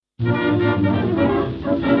Hi,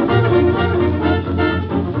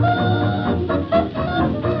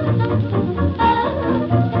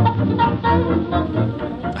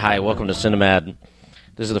 welcome to Cinemad.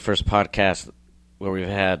 This is the first podcast where we've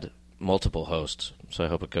had multiple hosts, so I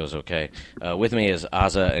hope it goes okay. With me is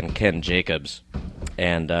Aza and Ken Jacobs,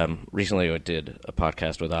 and recently I did a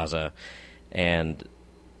podcast with Aza. And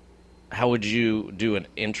how would you do an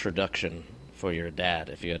introduction for your dad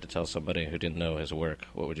if you had to tell somebody who didn't know his work?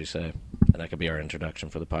 What would you say? And that could be our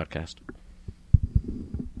introduction for the podcast.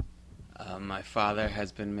 My father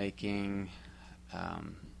has been making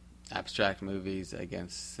abstract movies, I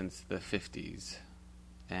guess, since the 50s.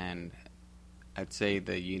 And I'd say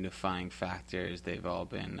the unifying factors, they've all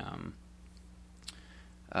been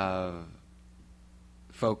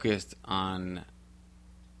focused on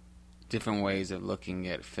different ways of looking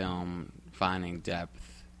at film, finding depth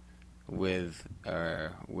with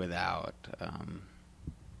or without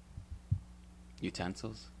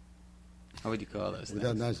utensils. How would you call those?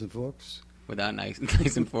 Without knives and forks? Without knives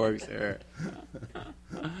and forks or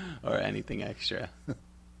anything extra.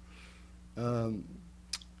 Well,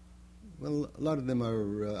 a lot of them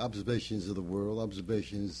are observations of the world,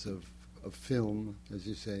 observations of film, as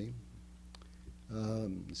you say.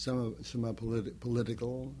 Some are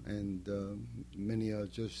political, and many are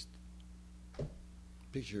just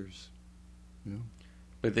pictures, you know.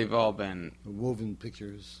 But they've all been woven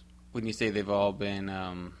pictures. Wouldn't you say they've all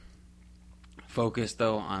been focused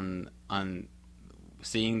though on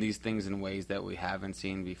seeing these things in ways that we haven't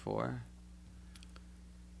seen before?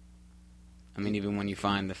 I mean, even when you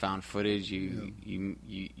find the found footage, you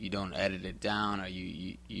don't edit it down, or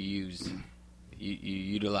you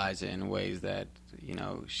utilize it in ways that, you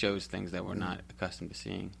know, shows things that we're not accustomed to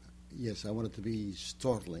seeing. Yes, I want it to be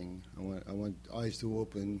startling. I want eyes to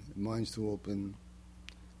open, minds to open,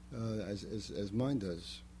 as mine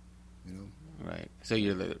does, you know. Right. So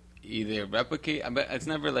you're either replicate. But it's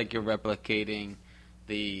never like you're replicating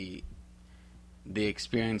the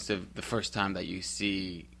experience of the first time that you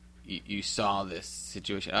saw this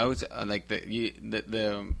situation. I always like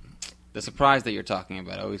the surprise that you're talking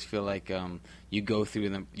about. I always feel like you go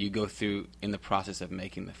through in the process of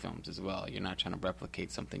making the films as well. You're not trying to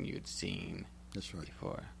replicate something you had seen. That's right.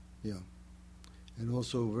 Before. Yeah, and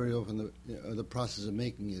also very often the process of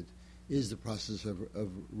making it is the process of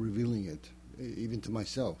revealing it, even to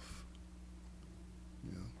myself.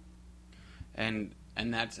 Yeah. And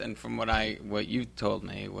from what you told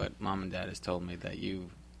me, what Mom and Dad has told me,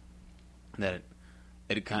 that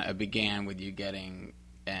it kind of began with you getting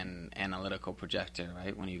an analytical projector,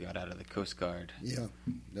 right, when you got out of the Coast Guard. Yeah,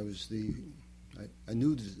 that was I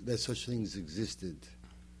knew that such things existed,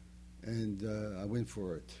 and I went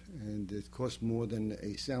for it. And it cost more than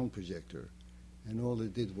a sound projector, and all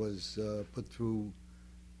it did was put through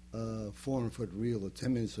a 400-foot reel of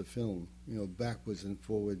 10 minutes of film, you know, backwards and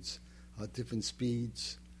forwards, different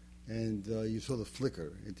speeds, and you saw the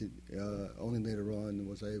flicker. It did, only later on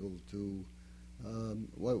was I able to,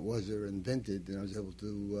 what was there invented, and I was able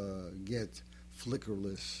to get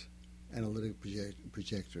flickerless analytic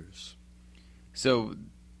projectors. So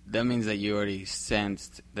that means that you already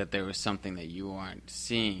sensed that there was something that you weren't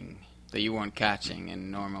seeing, that you weren't catching in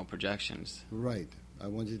normal projections. Right. I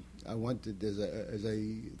wanted, as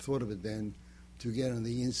I thought of it then, to get on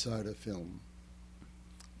the inside of film.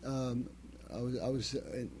 I was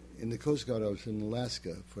in the Coast Guard. I was in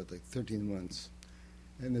Alaska for like 13 months,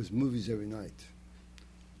 and there's movies every night.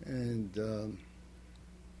 And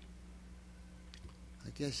I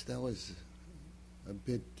guess that was a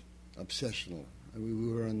bit obsessional. I mean,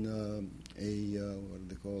 we were on what are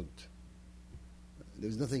they called? There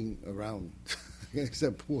was nothing around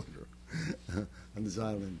except water on this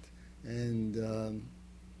island, and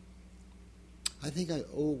I think I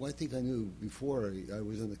knew before I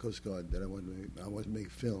was in the Coast Guard that I wanted to make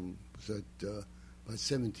film. So at about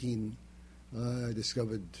 17, I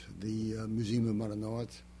discovered the Museum of Modern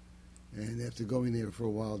Art, and after going there for a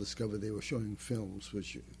while, discovered they were showing films,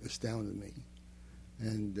 which astounded me.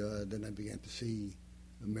 And then I began to see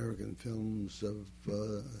American films of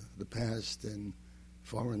the past and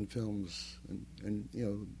foreign films, and you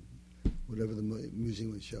know, whatever the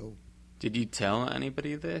museum would show. Did you tell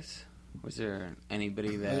anybody this? Was there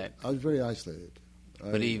anybody that... I was very isolated.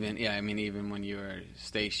 But even when you were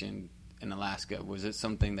stationed in Alaska, was it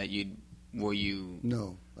something that were you...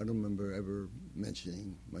 No, I don't remember ever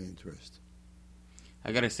mentioning my interest.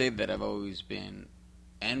 I gotta say that I've always been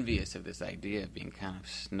envious of this idea of being kind of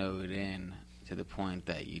snowed in to the point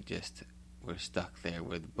that you just were stuck there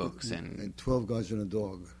with books and 12 guys and a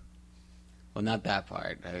dog. Well, not that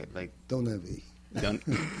part. Don't envy. Don't.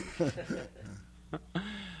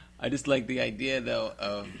 I just like the idea, though,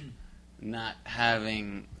 of not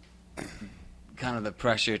having kind of the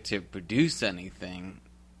pressure to produce anything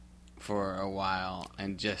for a while,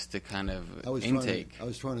 and just to kind of intake. I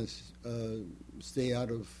was trying to stay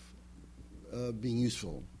out of being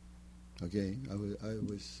useful. Okay, I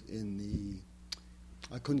was in the.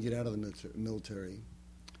 I couldn't get out of the military.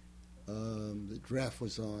 The draft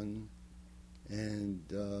was on, and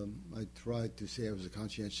I tried to say I was a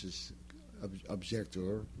conscientious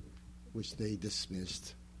objector, which they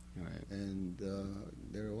dismissed. Right. And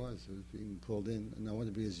there it was. I was being pulled in, and I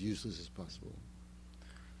wanted to be as useless as possible.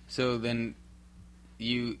 So then,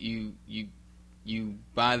 you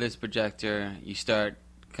buy this projector. You start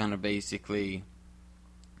kind of basically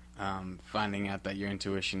finding out that your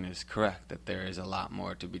intuition is correct. That there is a lot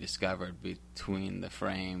more to be discovered between the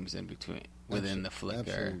frames and within the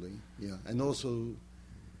flicker. Absolutely, yeah. And also,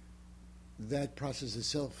 that process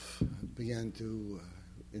itself began to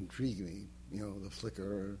intrigue me. You know, the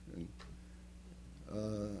flicker, and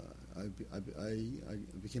I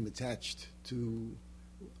became attached to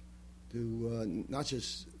not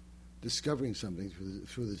just discovering something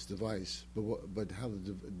through this device, but how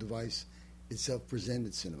the device itself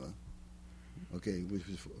presented cinema. Okay, which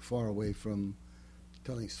was far away from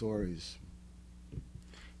telling stories.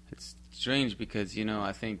 It's strange because,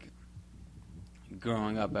 I think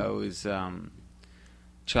growing up I always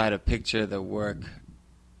try to picture the work.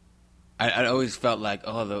 I always felt like,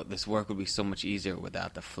 this work would be so much easier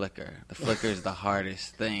without the flicker. The flicker is the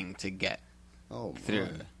hardest thing to get through.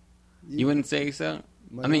 You wouldn't say so?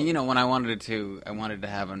 I mean, when I wanted to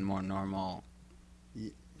have a more normal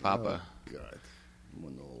Papa. Oh, God.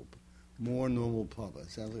 More normal Papa.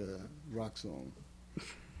 Sounds like a rock song.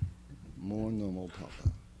 More normal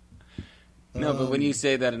Papa. No, but when you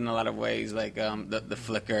say that in a lot of ways, like the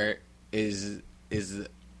flicker is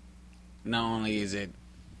not only is it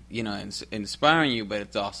inspiring you, but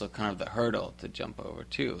it's also kind of the hurdle to jump over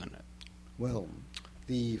too. Well,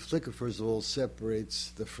 the flicker first of all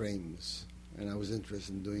separates the frames, and I was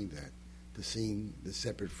interested in doing that, to seeing the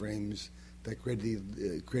separate frames that create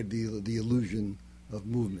the illusion of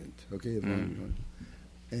movement. Okay,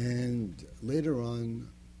 and later on.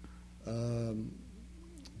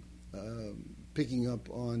 Picking up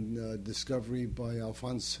on discovery by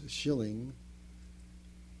Alphonse Schilling,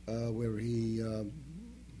 where he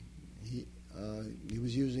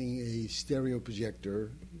was using a stereo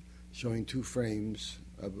projector showing two frames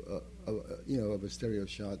of a stereo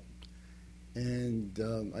shot, and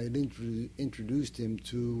I had introduced him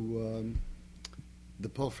to the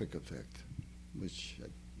Pulfric effect, which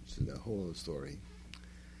is a whole other story.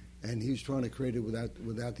 And he was trying to create it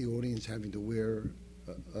without the audience having to wear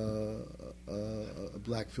a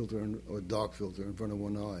black filter or a dark filter in front of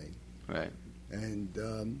one eye. Right.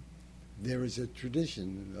 And there is a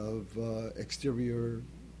tradition of exterior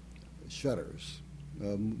shutters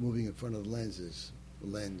moving in front of the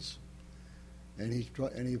lens. And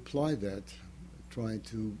he applied that, trying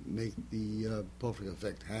to make the Pulfric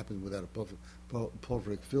effect happen without a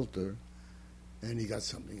Pulfric filter, and he got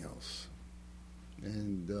something else.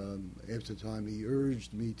 And after time, he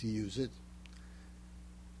urged me to use it.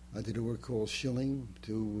 I did a work called Schilling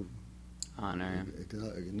to honor,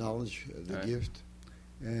 acknowledge the gift.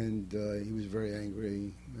 And he was very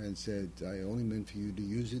angry and said, I only meant for you to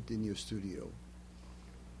use it in your studio.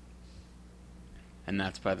 And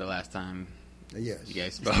that's probably the last time yes. you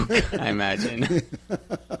guys spoke, I imagine.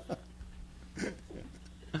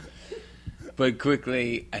 But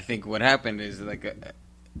quickly, I think what happened is like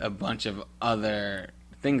a bunch of other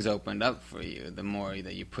things opened up for you. The more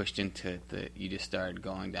that you pushed into it, you just started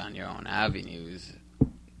going down your own avenues,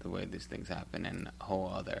 the way these things happen, in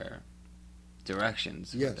whole other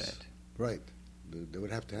directions. Yes, with it. Right. That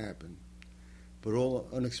would have to happen. But all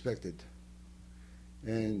unexpected.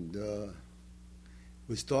 And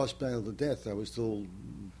with Star Spangled to Death, I was still,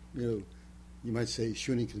 you might say,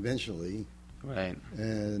 shooting conventionally. Right.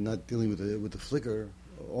 And not dealing with the flicker,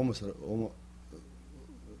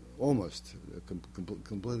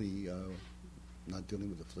 completely not dealing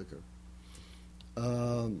with the flicker.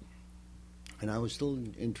 And I was still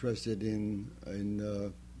interested in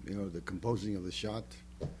the composing of the shot,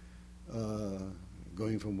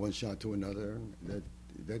 going from one shot to another.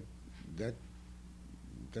 That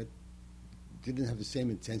didn't have the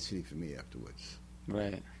same intensity for me afterwards.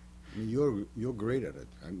 Right. I mean, you're great at it.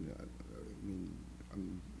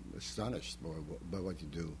 I'm astonished by what you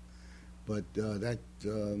do, but that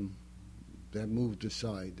moved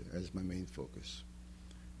aside as my main focus.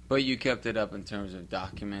 But you kept it up in terms of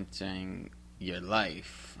documenting your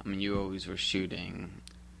life. I mean, you always were shooting.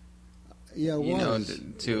 Yeah, it you know, was.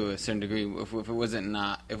 to a certain degree. If it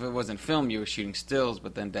wasn't film, you were shooting stills,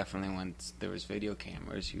 but then definitely when there was video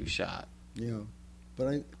cameras, you shot. Yeah, but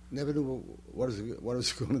I never knew what I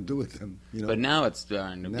was going to do with them. You know. But now it's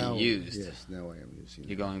starting to Now, be used. Yes, now I am using.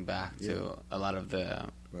 You're going back to a lot of the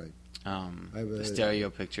Right. the stereo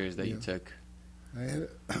pictures that you took. I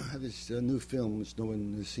have this new film which no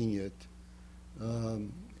one has seen yet,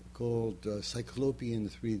 called Cyclopean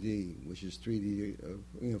 3D, which is 3D,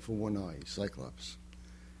 for one eye, Cyclops,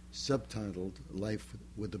 subtitled "Life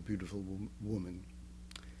with a Beautiful Woman,"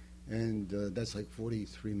 and that's like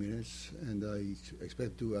 43 minutes, and I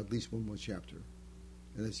expect to do at least one more chapter,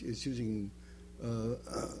 and it's using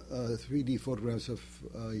 3D photographs of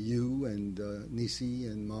you and Nisi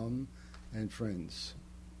and Mom and friends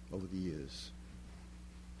over the years.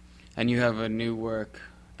 And you have a new work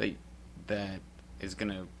that is going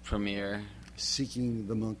to premiere. Seeking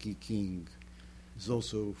the Monkey King is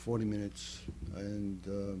also 40 minutes, and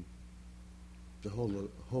the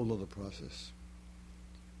whole other process.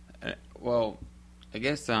 Well, I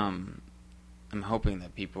guess I'm hoping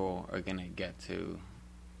that people are going to get to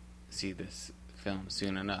see this film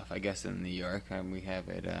soon enough. I guess in New York, we have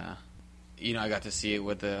it. I got to see it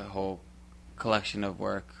with the whole collection of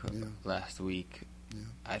work last week. Yeah.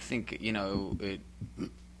 I think it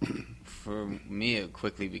for me it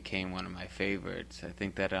quickly became one of my favorites. I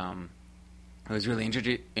think that it was really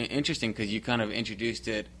interesting because you kind of introduced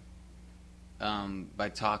it by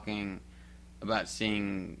talking about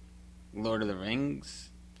seeing Lord of the Rings,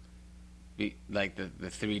 like the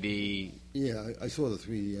 3D. Yeah, I saw the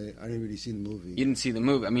 3D. I didn't really see the movie. You didn't see the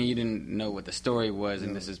movie. I mean, you didn't know what the story was,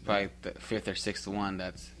 and No, this is probably the fifth or sixth one.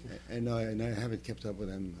 And I haven't kept up with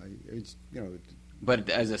them.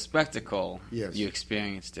 But as a spectacle, Yes. you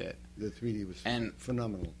experienced it. The 3D was And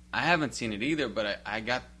phenomenal. I haven't seen it either, but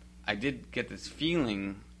I did get this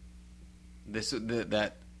feeling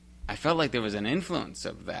that I felt like there was an influence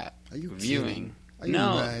of that Are you viewing. kidding? Are you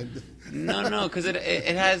No, mad? no, because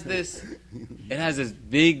it has this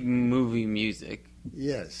big movie music.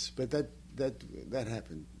 Yes, but that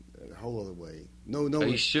happened a whole other way. No. Are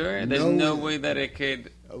you sure? There's no way that it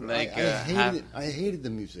could I hated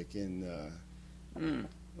the music and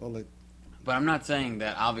all that. But I'm not saying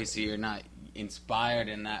that obviously you're not inspired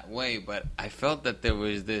in that way, but I felt that there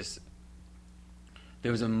was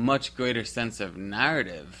a much greater sense of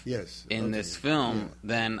narrative in this film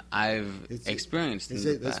than I've experienced in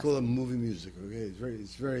the past. Let's call it movie music, okay?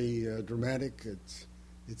 It's very dramatic.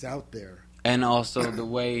 It's out there. And also the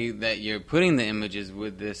way that you're putting the images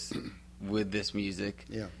with this music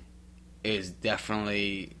is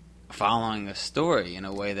definitely following a story in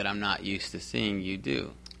a way that I'm not used to seeing you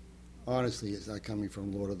do. Honestly, it's not coming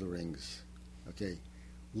from Lord of the Rings. Okay,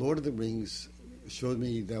 Lord of the Rings showed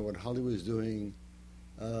me that what Hollywood is doing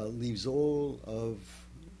leaves all of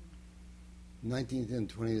 19th and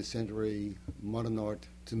 20th century modern art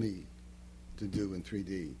to me to do in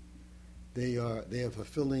 3D. They are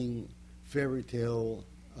fulfilling fairy tale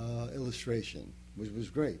illustration, which was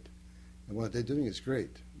great, and what they're doing is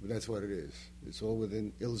great. But that's what it is. It's all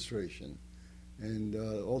within illustration, and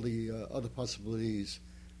all the other possibilities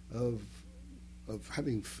of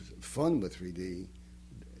having fun with 3D,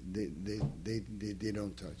 they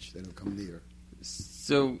don't touch. They don't come near.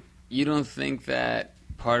 So you don't think that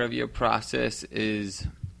part of your process is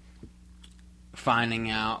finding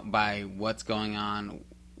out by what's going on,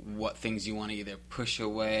 what things you want to either push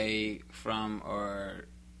away from or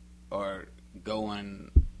go in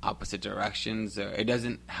opposite directions, or it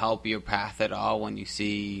doesn't help your path at all when you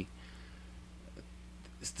see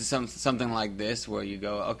something like this where you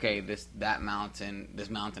go, okay, this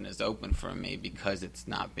mountain is open for me because it's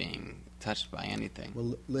not being touched by anything.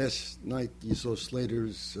 Well, last night you saw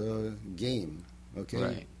Slater's game,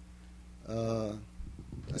 okay? Right.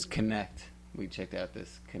 It's Connect. We checked out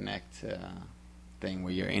this Connect thing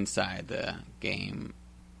where you're inside the game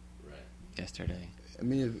yesterday. I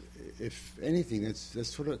mean, if anything, that's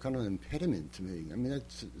sort of kind of an impediment to me. I mean,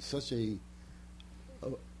 that's such a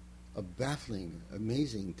baffling,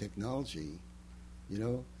 amazing technology. You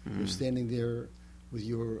know, you're standing there with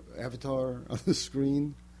your avatar on the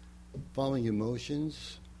screen, following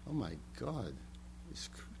emotions. Oh my God,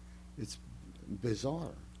 it's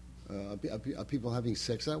bizarre. Are people having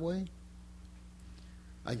sex that way?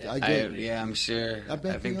 I'm sure. I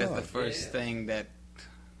bet I think they that's are. the first thing that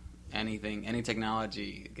any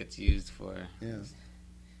technology gets used for. Yeah.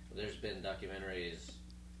 There's been documentaries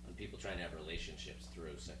on people trying to have relationships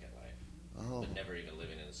through Second Life, but never even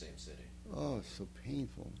living in the same city. Oh, it's so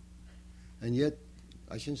painful. And yet,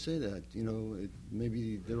 I shouldn't say that. You know,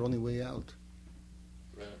 maybe their only way out.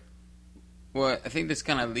 Right. Well, I think this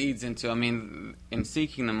kind of leads into, I mean, in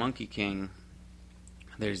Seeking the Monkey King,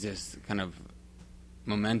 there's this kind of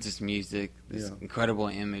momentous music, this incredible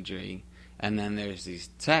imagery, and then there's these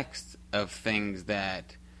texts of things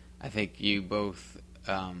that I think you both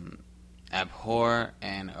abhor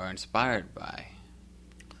and are inspired by.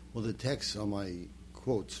 Well, the texts are my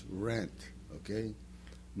quotes rant. Okay,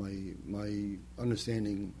 my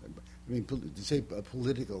understanding. I mean, to say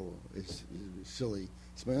political is silly.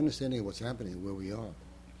 It's my understanding of what's happening where we are.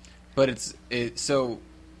 But so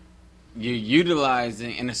you're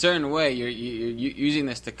utilizing, in a certain way, you're using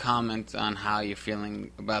this to comment on how you're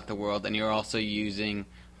feeling about the world, and you're also using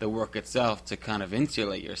the work itself to kind of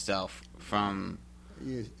insulate yourself from...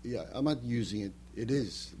 Yeah, I'm not using it. It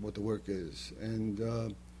is what the work is. And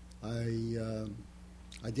I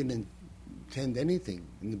didn't intend anything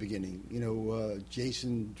in the beginning. You know,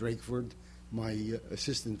 Jason Drakeford, my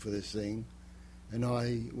assistant for this thing, and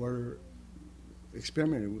I were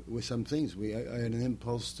experimenting with some things. I had an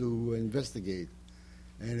impulse to investigate,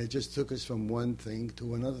 and it just took us from one thing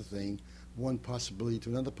to another thing, one possibility to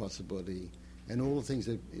another possibility, and all the things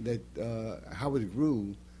that how it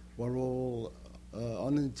grew were all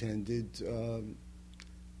unintended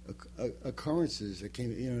occurrences that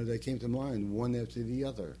came to mind, one after the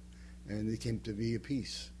other, and they came to be a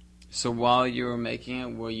piece. So while you were making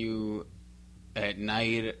it, were you at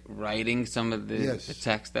night writing some of the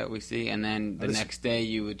text that we see, and then the next day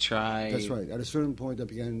you would try? That's right. At a certain point, I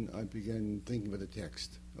began thinking about the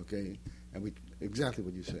text. Okay, and exactly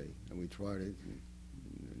what you say, and we tried it, and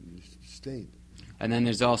it stayed. And then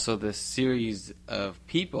there's also this series of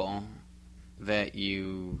people that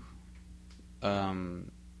you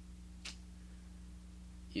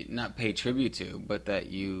not pay tribute to, but that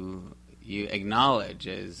you acknowledge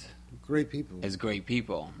as great people.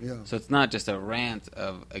 Yeah. So it's not just a rant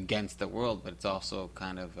against the world, but it's also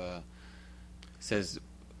kind of says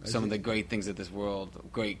some of the great things of this world,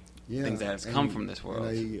 things that has come from this world.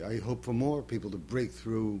 And I hope for more people to break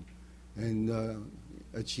through and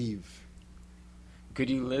achieve. Could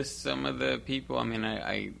you list some of the people? I mean,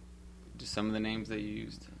 just some of the names that you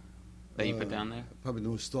used, that you put down there? Probably the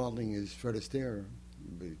most startling is Fred Astaire.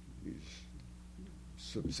 He's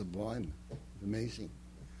sublime, amazing.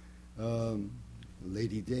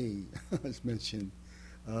 Lady Day is mentioned.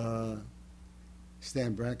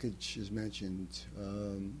 Stan Brakhage is mentioned.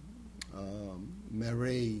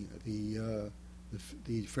 Marais, the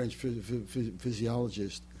French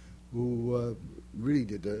physiologist, who really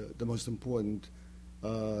did the most important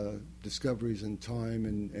discoveries in time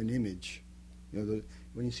and image. You know,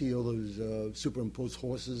 when you see all those superimposed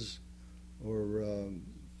horses or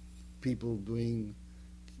people doing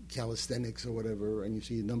calisthenics or whatever, and you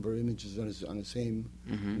see a number of images on the same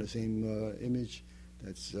image,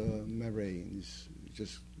 that's Marais. He's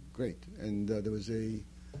just great. And there was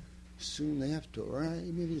soon after, or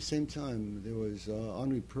maybe the same time, there was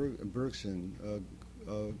Henri Bergson,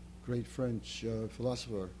 a great French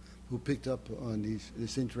philosopher, who picked up on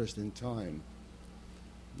this interest in time.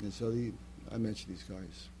 And so I mentioned these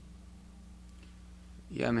guys.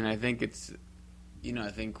 Yeah, I mean, I think it's,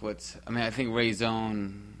 I think Ray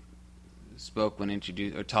Zone spoke when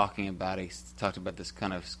introduced, or talking about it, he talked about this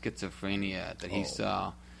kind of schizophrenia that he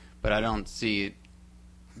saw, but I don't see it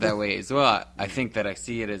that way as well. I think that I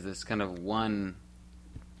see it as this kind of one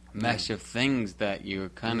mesh of things that you're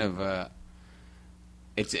kind of,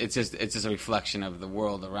 it's just a reflection of the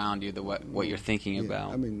world around you, what you're thinking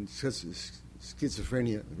about. I mean,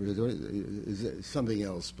 schizophrenia is something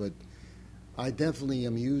else, but I definitely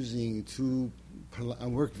am using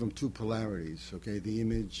I'm working from two polarities, okay? The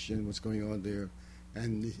image and what's going on there,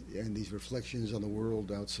 and these reflections on the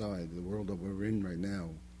world outside, the world that we're in right now.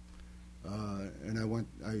 And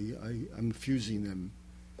I'm fusing them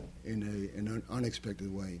in an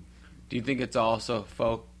unexpected way. Do you think it's also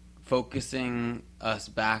focusing us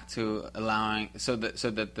back to allowing, so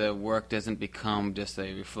that the work doesn't become just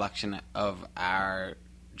a reflection of our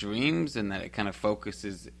dreams, and that it kind of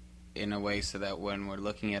focuses in a way so that when we're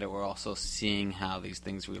looking at it, we're also seeing how these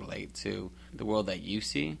things relate to the world that you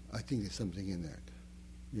see? I think there's something in that.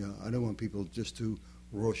 Yeah, I don't want people just to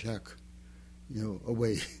Rorschach,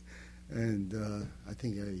 away. And I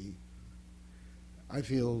think I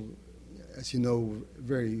feel, as you know,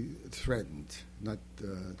 very threatened. Not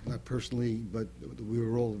personally, but we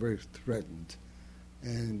were all very threatened.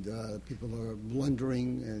 And people are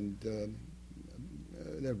blundering, and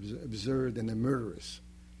they're absurd, and they're murderous.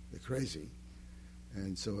 They're crazy.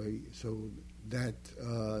 And so that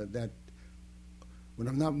when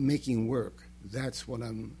I'm not making work, that's what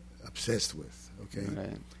I'm obsessed with. Okay.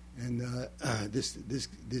 Right. And the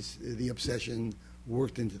obsession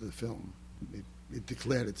worked into the film. it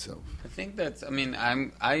declared itself. I think that's. I mean,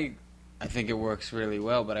 I think it works really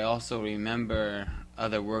well. But I also remember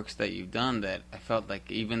other works that you've done that I felt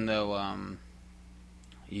like even though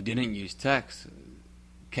you didn't use text,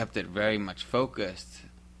 kept it very much focused.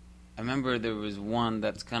 I remember there was one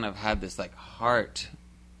that's kind of had this like heart.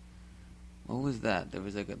 What was that? There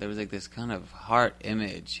was like this kind of heart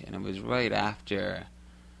image, and it was right after,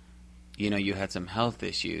 you had some health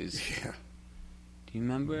issues. Yeah. Do you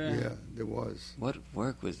remember? Yeah, there was. What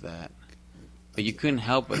work was that? But you couldn't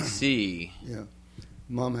help but see. Yeah.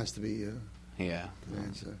 Mom has to be Yeah. the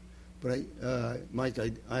answer. But Mike,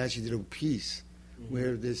 I actually did a piece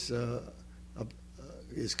where this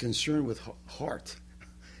is concerned with heart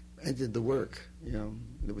entered the work.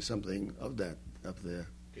 There was something of that up there.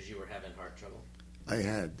 Because you were having heart trouble? I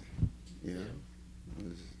had, It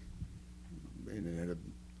had a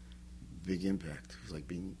big impact. It was like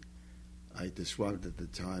I described it at the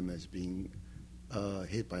time as being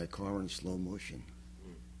hit by a car in slow motion.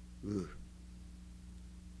 Ugh.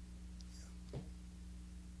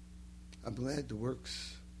 I'm glad the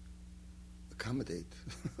works accommodate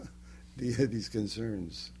these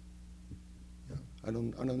concerns. I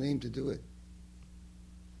don't aim to do it.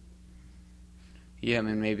 Yeah, I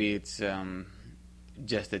mean, maybe it's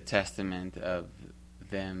just a testament of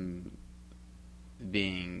them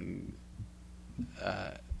being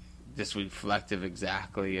just reflective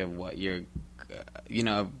exactly of what you're,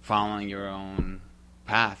 following your own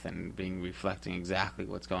path and reflecting exactly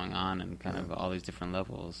what's going on and kind of all these different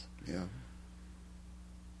levels. Yeah.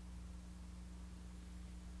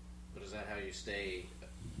 But is that how you stay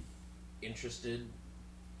interested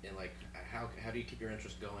in, like, how do you keep your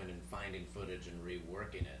interest going in finding footage and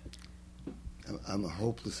reworking it? I'm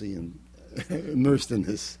hopelessly immersed in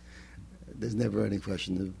this. There's never any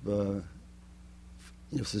question of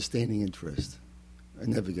sustaining interest. I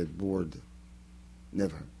never get bored,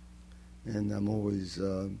 never, and I'm always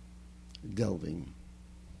delving.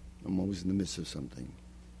 I'm always in the midst of something.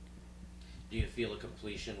 Do you feel a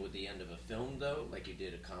completion with the end of a film, though? Like you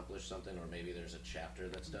did accomplish something, or maybe there's a chapter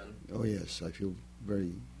that's done? Oh yes, I feel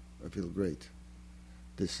great.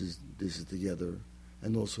 This is together,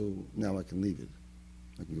 and also now I can leave it.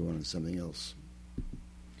 I can go on to something else.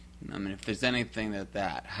 I mean, if there's anything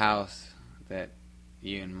that house that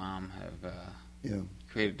you and Mom have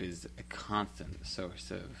created is a constant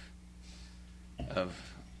source of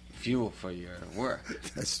fuel for your work.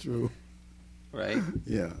 That's true. Right?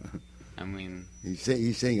 Yeah. I mean,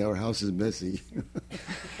 he's saying our house is messy.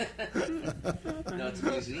 No, it's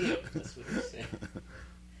a museum. That's what he's saying.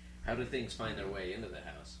 How do things find their way into the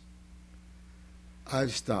house?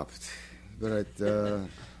 I've stopped, but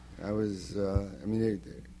I was.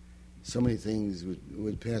 So many things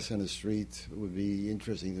would pass on the street would be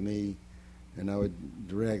interesting to me, and I would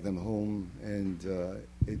drag them home, and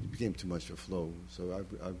it became too much to flow. So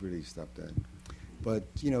I've really stopped that. But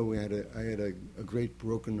I had a great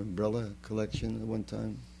broken umbrella collection at one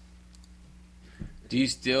time. Do you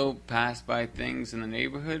still pass by things in the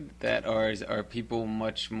neighborhood that are people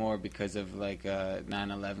much more because of like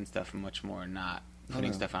 9/11 stuff, much more not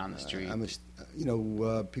putting stuff on the street?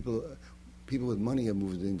 People with money have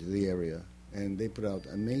moved into the area, and they put out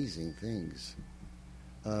amazing things.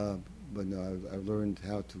 But no, I've learned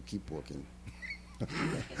how to keep working.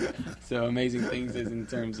 So amazing things is in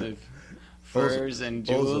terms of furs and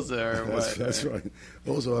jewels, or what? That's right.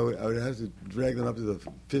 Also, I would have to drag them up to the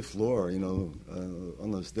 5th floor,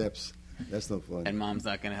 on those steps. That's no fun. And Mom's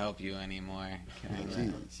not going to help you anymore.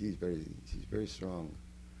 She's very strong.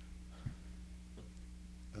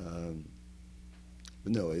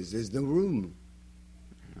 But no, there's no room.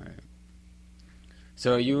 All right.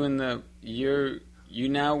 So are you you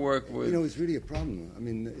now work with... It's really a problem. I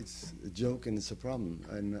mean, it's a joke and it's a problem.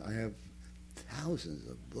 And I have thousands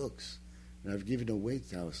of books. And I've given away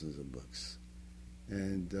thousands of books.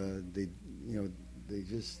 And they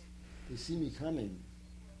see me coming.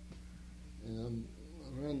 And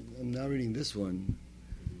I'm now reading this one.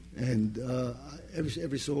 And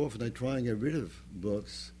every so often I try and get rid of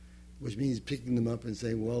books, which means picking them up and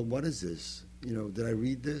saying, well, what is this? Did I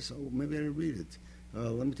read this? Oh, maybe I didn't read it.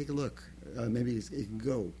 Let me take a look. Maybe it can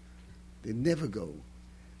go. They never go.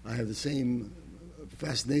 I have the same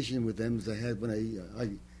fascination with them as I had when I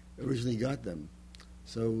originally got them.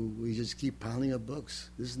 So we just keep piling up books.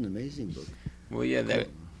 This is an amazing book. Well, yeah.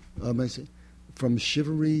 From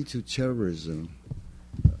Chivalry to Terrorism.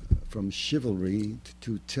 From Chivalry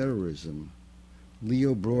to Terrorism.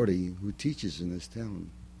 Leo Braudy, who teaches in this town.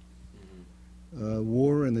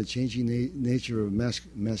 War and the Changing Nature of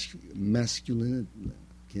Masculinity.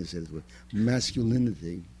 Can't say this word.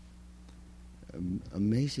 Masculinity.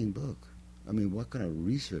 Amazing book. I mean, what kind of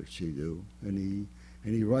research he do? And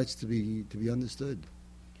he writes to be understood.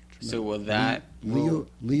 So will that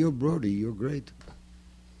Leo Brody, you're great.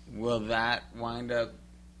 will that wind up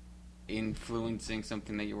influencing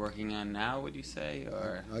something that you're working on now? Would you say,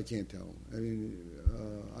 or I can't tell. I mean,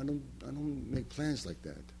 I don't make plans like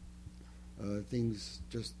that. Things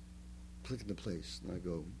just click into place, and I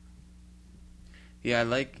go. yeah, I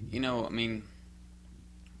like I mean,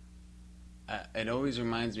 it always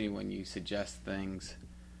reminds me when you suggest things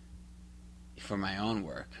for my own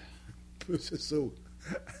work. So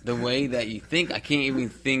The way that you think, I can't even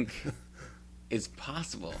think is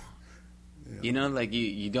possible. yeah. Like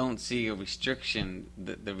you don't see a restriction,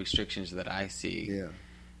 the restrictions that I see, Yeah.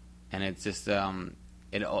 and it's just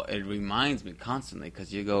it reminds me constantly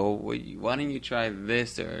because you go, well, why don't you try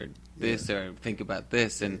this or this or think about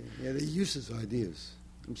this? And Yeah, they're useless ideas.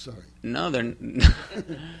 I'm sorry. no, they're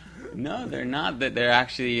no, they're not. That they're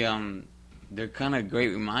actually they're kind of great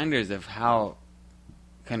reminders of how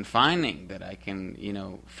confining that I can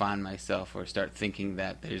find myself or start thinking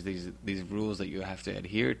that there's these rules that you have to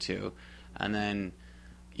adhere to, and then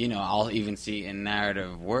I'll even see in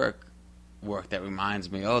narrative work that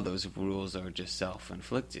reminds me, oh, those rules are just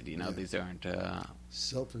self-inflicted. Yeah. These aren't.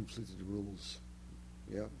 Self-inflicted rules.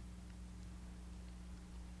 Yeah.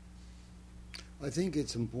 I think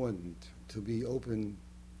it's important to be open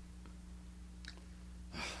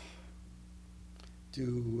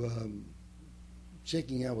to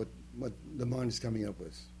checking out what the mind is coming up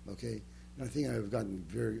with. Okay, and I think I've gotten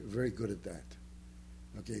very, very good at that.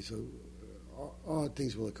 Okay, so odd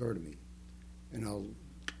things will occur to me, and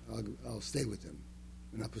I'll stay with them,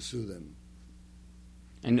 and I'll pursue them.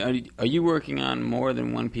 And are you working on more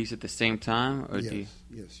than one piece at the same time, or do you?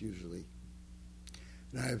 Yes, usually.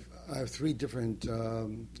 And I have 3 different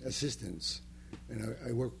assistants, and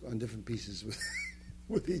I work on different pieces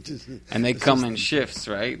with each assistant. And they come in shifts,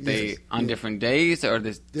 right? Yes, They on yeah. different days, or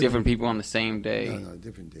there's different people on the same day. No,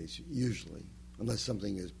 different days usually, unless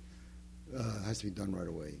something has to be done right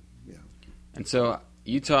away. Yeah, And so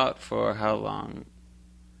you taught for how long?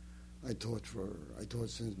 I taught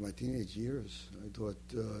since my teenage years. I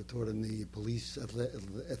taught in the police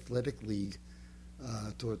athletic league.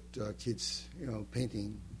 Taught kids,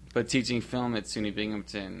 painting. But teaching film at SUNY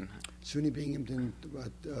Binghamton, SUNY Binghamton,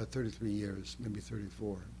 about 33 years, maybe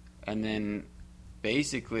 34. and then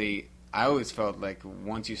basically, I always felt like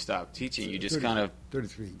once you stopped teaching, you just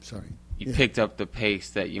 33. Sorry. you picked up the pace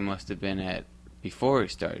that you must have been at before you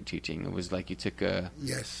started teaching. It was like you took a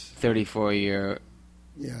Yes. 34-year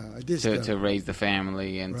Yeah, I did to stuff. raise the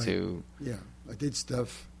family and Right. to. Yeah, I did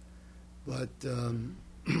stuff, but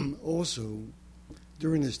also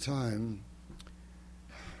during this time,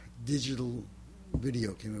 digital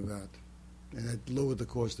video came about, and it lowered the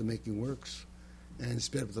cost of making works and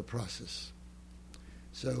sped up the process.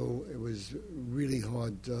 So it was really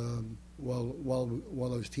hard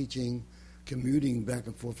while I was teaching, commuting back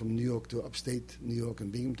and forth from New York to upstate New York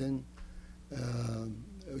and Binghamton.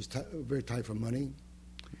 It was very tight for money,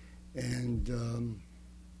 and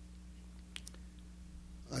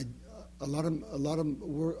a lot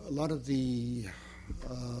of the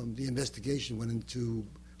investigation went into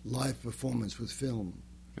live performance with film.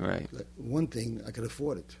 Right. One thing, I could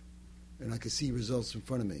afford it, and I could see results in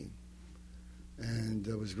front of me, and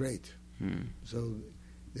it was great. So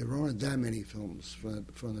there aren't that many films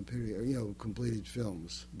from the period, completed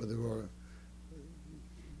films, but there are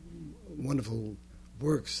wonderful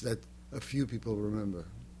works that a few people remember.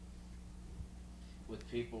 With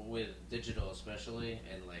people with digital, especially,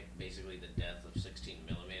 and like basically the death of 16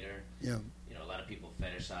 millimeter. Yeah. A lot of people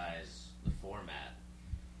fetishize the format.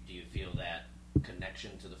 Do you feel that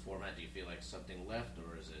connection to the format? Do you feel like something left,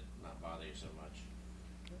 or is it not bother you so much?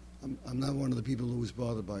 I'm not one of the people who was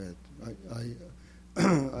bothered by it.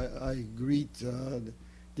 I greet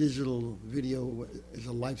digital video as a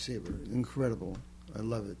lifesaver. Incredible. I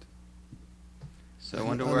love it. So I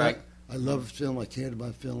wonder where I love film. I cared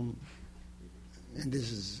about film, and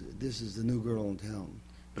this is the new girl in town.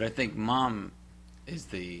 But I think Mom is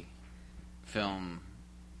the film.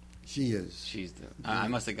 She is. She's the. I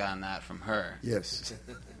must have gotten that from her. Yes.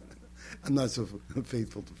 I'm not so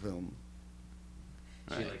faithful to film.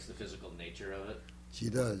 She Right. likes the physical nature of it. She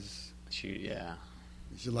does. She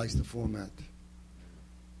likes the format,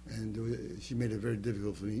 and she made it very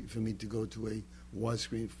difficult for me to go to a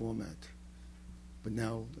widescreen format. But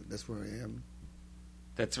now that's where I am.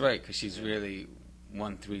 That's right, because she's really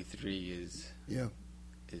 133 is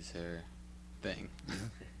her thing. Yeah.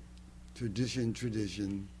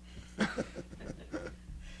 Tradition.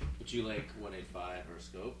 Would you like 185 or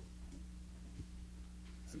scope?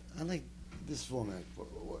 I like this format,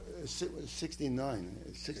 69,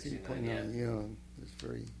 16.9. Yeah, it's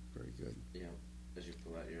very, very good. Yeah, as you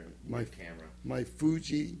pull out your My camera. My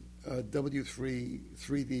Fuji W3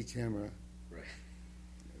 3D camera, Right.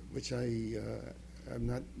 which I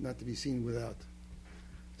am not to be seen without.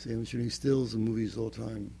 See, I'm shooting stills and movies all the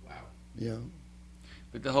time. Wow. Yeah.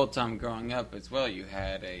 But the whole time growing up as well, you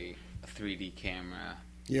had a 3D camera,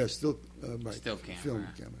 Yeah, still right. Still camera. Film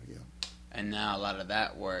camera, yeah. and now a lot of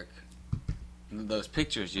that work, those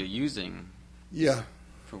pictures you're using Yeah,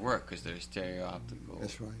 for work because they're stereo optical.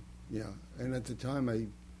 that's right. Yeah, and at the time I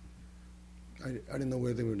didn't know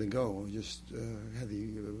where they were going to go. I just had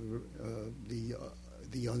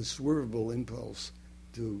the unswervable impulse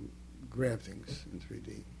to grab things in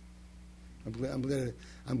 3D.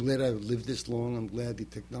 I'm glad I've lived this long. I'm glad the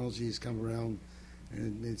technology has come around,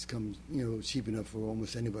 and it's come cheap enough for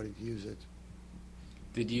almost anybody to use it.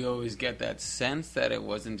 Did you always get that sense that it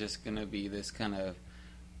wasn't just going to be this kind of,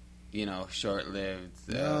 short-lived?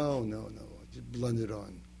 No. Just blundered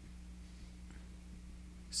on.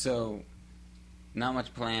 So, not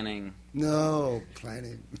much planning. No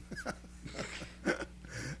planning.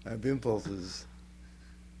 I have impulses.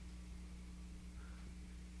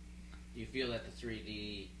 Do you feel that the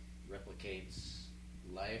 3D replicates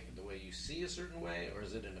life the way you see a certain way, or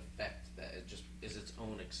is it an effect that it just is its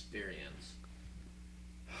own experience?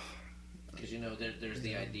 Because there's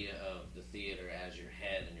the idea of the theater as your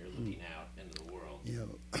head, and you're looking out into the world.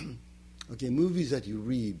 Okay, movies that you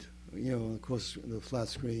read, across the flat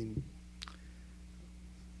screen.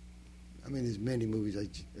 I mean, there's many movies I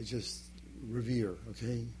just revere.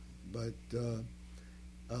 Okay, but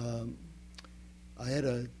I had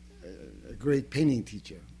a great painting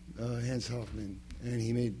teacher, Hans Hoffman, and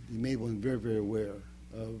he made one very, very aware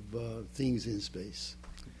of things in space.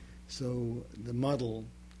 So the model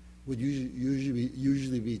would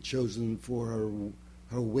usually be chosen for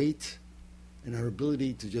her weight and her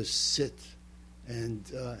ability to just sit and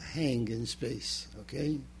hang in space.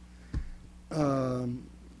 Okay,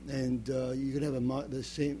 and you could have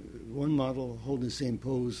one model hold the same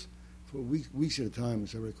pose for weeks at a time,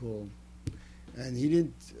 as I recall. And he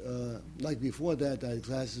didn't like before that. I had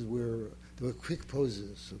classes where there were quick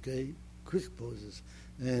poses. Okay, quick poses,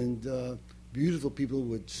 and beautiful people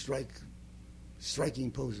would striking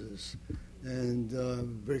poses, and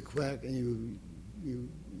very quick, and you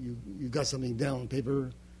got something down on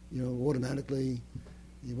paper, automatically.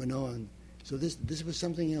 You went on. So this was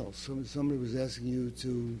something else. Somebody was asking you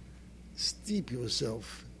to steep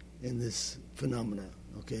yourself in this phenomena.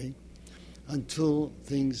 Okay, until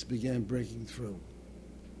things began breaking through.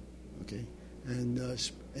 Okay, and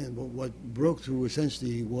what broke through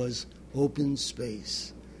essentially was open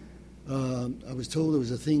space. I was told there was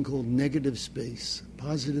a thing called negative space,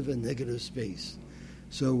 positive and negative space.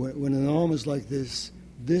 So when an arm is like this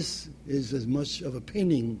is as much of a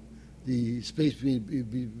painting, the space between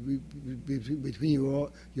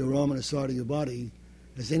your arm and the side of your body,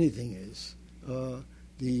 as anything is.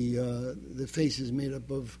 The face is made up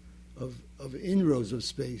of inroads of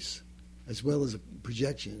space, as well as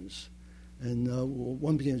projections, and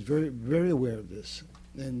one became very, very aware of this,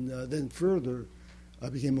 and then further. I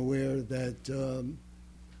became aware that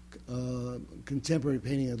contemporary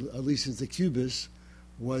painting, at least since the Cubists,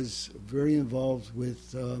 was very involved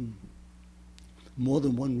with more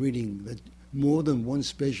than one reading, more than one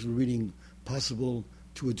spatial reading possible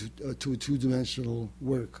to a two-dimensional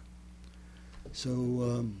work.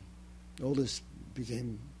 So all this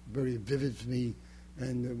became very vivid for me,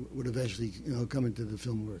 and would eventually come into the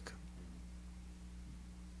film work.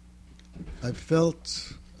 I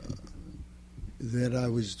felt that I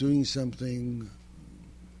was doing something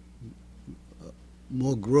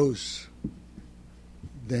more gross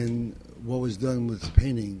than what was done with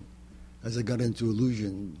painting as I got into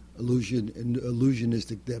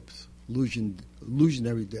illusionistic depth,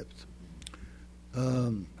 illusionary depth.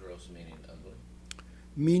 Gross meaning ugly?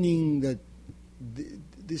 Meaning that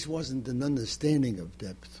this wasn't an understanding of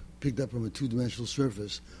depth picked up from a two-dimensional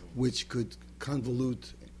surface, which could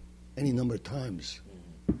convolute any number of times.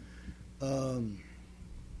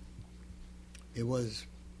 It was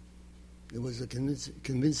a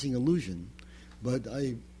convincing illusion, but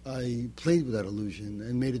I played with that illusion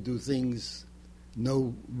and made it do things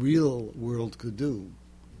no real world could do.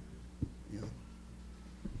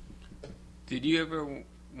 Did you ever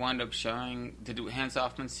wind up showing? Did Hans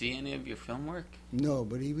Hoffman see any of your film work? No,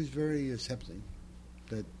 but he was very accepting.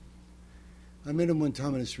 That I met him one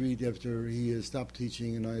time on the street after he stopped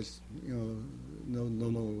teaching, and I, no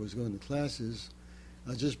longer was going to classes.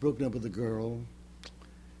 I just broken up with a girl.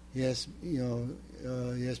 He asked me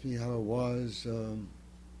how I was.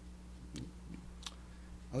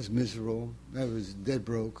 I was miserable. I was dead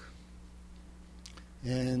broke.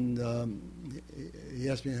 And he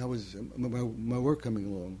asked me how was my work coming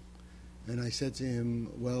along. And I said to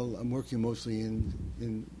him, well, I'm working mostly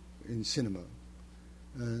in cinema.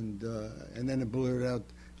 And then it blurted out,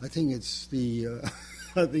 I think it's the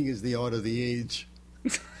I think it's the art of the age.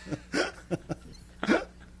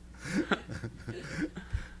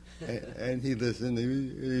 And he listened. He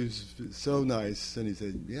was so nice, and he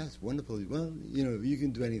said, "Yes, wonderful. Well, you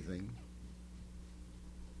can do anything."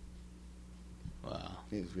 Wow.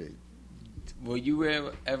 It was great. Were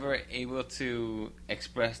you ever able to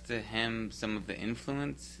express to him some of the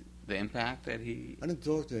influence, the impact that he? I didn't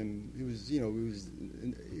talk to him. He was,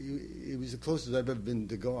 he was the closest I've ever been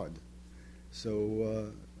to God.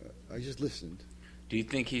 So I just listened. Do you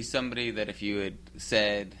think he's somebody that if you had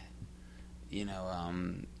said,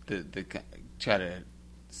 try to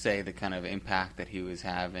say the kind of impact that he was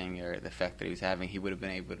having or the effect that he was having, he would have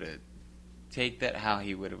been able to take that, how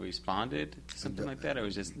he would have responded to something like that, or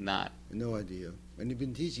was just not? No idea. And he'd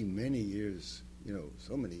been teaching many years,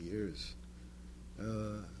 so many years.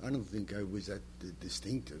 I don't think I was that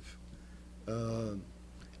distinctive. And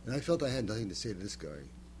I felt I had nothing to say to this guy.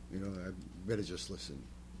 I better just listen.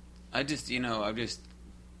 I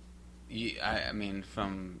mean,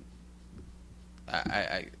 from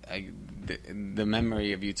the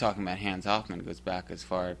memory of you talking about Hans Hoffman goes back as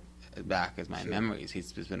far back as my memories.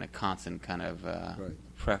 He's been a constant kind of right.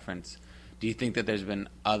 preference. Do you think that there's been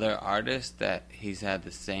other artists that he's had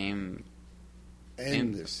the same?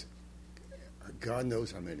 Endless. God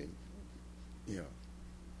knows how many. Yeah.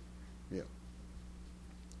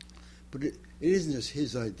 But it isn't just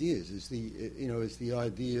his ideas. It's the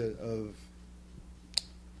idea of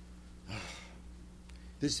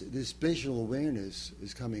this spatial awareness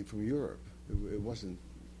is coming from Europe. It wasn't.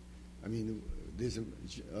 I mean, there's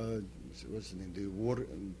what's the name?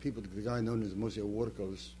 The guy known as mostly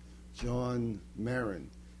watercolorist, John Marin,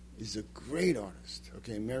 is a great artist.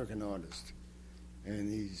 Okay, American artist,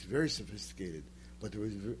 and he's very sophisticated. But there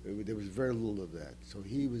was very little of that. So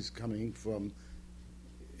he was coming from.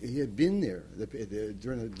 He had been there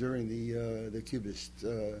during the Cubist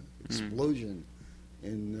explosion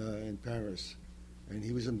in Paris, and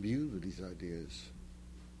he was imbued with these ideas.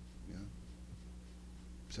 Yeah.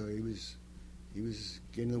 So he was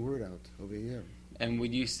getting the word out over here. And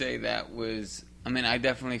would you say that was? I mean, I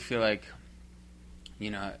definitely feel like,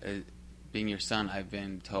 being your son, I've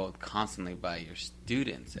been told constantly by your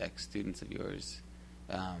students, ex-students of yours,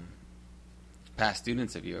 past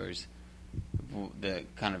students of yours, the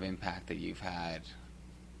kind of impact that you've had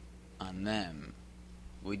on them.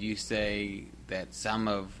 Would you say that some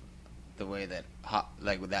of the way that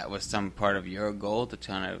that was some part of your goal to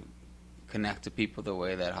try to connect to people the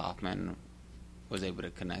way that Hoffman was able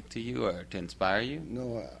to connect to you or to inspire you?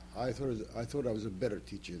 No, I thought I was a better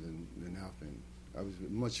teacher than Hoffman. I was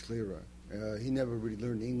much clearer. He never really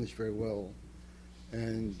learned English very well,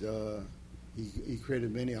 and he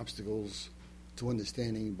created many obstacles to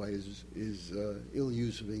understanding by his ill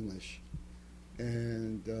use of English.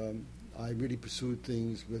 And I really pursued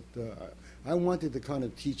things with. I wanted to do the kind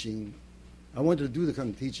of teaching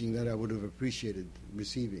that I would have appreciated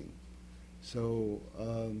receiving. So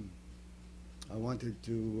I wanted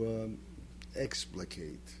to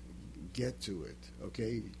explicate, get to it,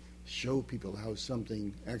 okay? Show people how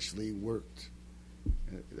something actually worked.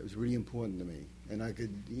 That was really important to me. And I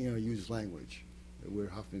could, use language where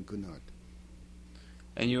Hoffman could not.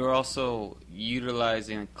 And you were also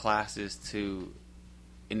utilizing classes to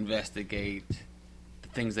investigate the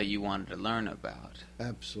things that you wanted to learn about.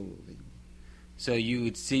 Absolutely. So you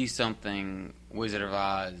would see something, Wizard of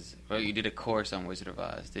Oz, or you did a course on Wizard of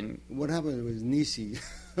Oz, didn't you? What happened was Nisi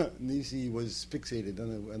was fixated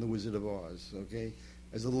on the Wizard of Oz, okay,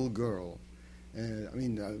 as a little girl. And I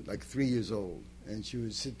mean, like 3 years old. And she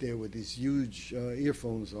would sit there with these huge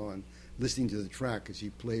earphones on, listening to the track as she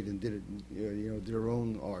played and did it, did her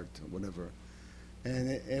own art or whatever.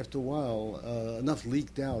 And after a while, enough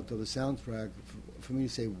leaked out of the soundtrack for me to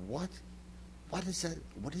say, what? What is that?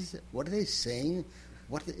 What is it? What are they saying?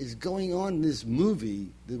 What is going on in this movie,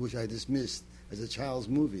 which I dismissed as a child's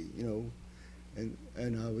movie, And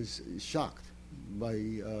I was shocked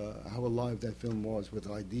by how alive that film was with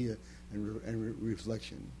idea and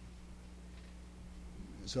reflection.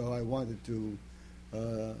 So I wanted to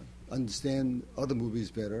understand other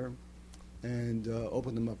movies better and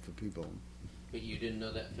open them up for people. But you didn't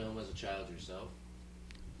know that film as a child yourself?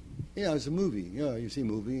 Yeah, it's a movie. Yeah, you see a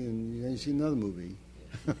movie and then you see another movie.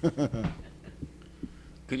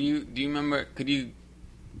 Could you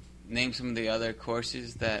name some of the other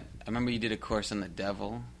courses that, I remember you did a course on the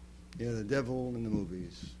devil. Yeah, the devil in the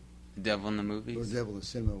movies. Devil in the Or movies? devil in the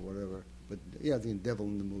cinema, whatever. But yeah, I think devil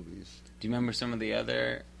in the movies. Do you remember some of the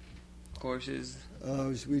other courses?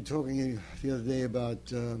 We were talking the other day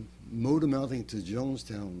about motor mounting to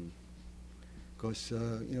Jonestown. Because,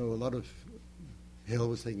 a lot of hell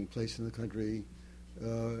was taking place in the country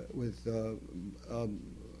with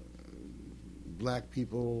black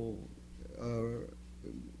people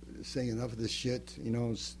saying enough of this shit,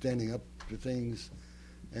 standing up for things.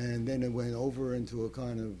 And then it went over into a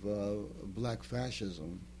kind of black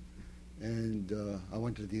fascism. And I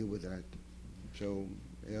wanted to deal with that. So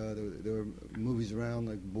there were movies around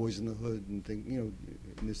like Boys in the Hood and things, in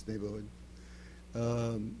this neighborhood.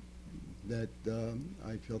 That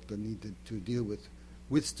I felt the need to deal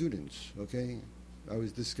with students, okay? I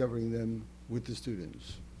was discovering them with the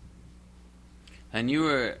students. And you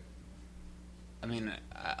were,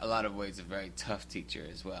 a lot of ways a very tough teacher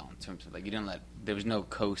as well, in terms of, there was no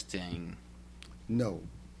coasting. No.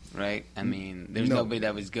 Right? There was No. nobody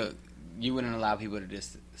that was good. You wouldn't allow people to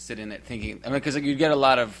just sit in it thinking, because you'd get a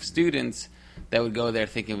lot of students that would go there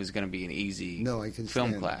thinking it was going to be an easy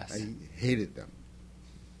film class. I hated them.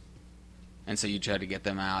 And so you tried to get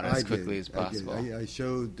them out as quickly as possible. I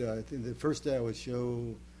showed, I think the first day I would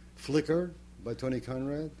show Flicker by Tony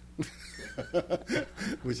Conrad,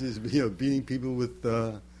 which is, beating people with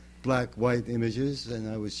black-white images, and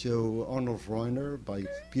I would show Arnold Reiner by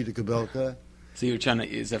Peter Kubelka. So you were trying to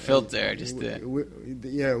use a filter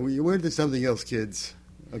we went to something else, kids.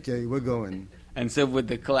 Okay, we're going. And so with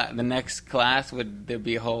the next class, would there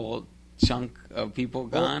be a whole chunk of people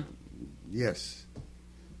gone? Yes.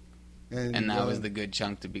 And that was the good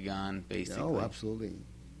chunk to be gone, basically. Oh, absolutely.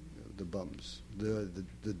 The bums, the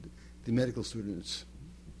medical students,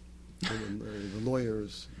 the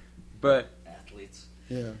lawyers. But athletes.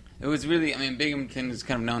 Yeah. It was really, Binghamton is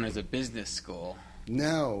kind of known as a business school.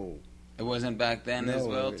 No. It wasn't back then as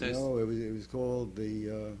well? No, it was called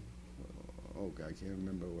the, I can't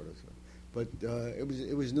remember what it was. But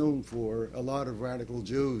it was known for a lot of radical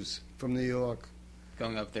Jews from New York.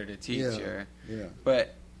 Going up there to teach her. Yeah.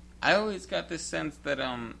 But I always got this sense that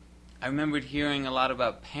I remembered hearing a lot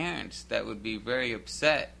about parents that would be very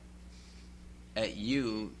upset at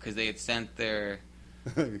you because they had sent their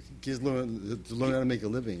kids learn how to make a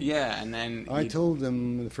living. Yeah, and then I told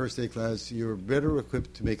them in the first day class, you're better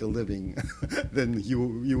equipped to make a living than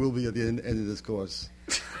you will be at the end of this course.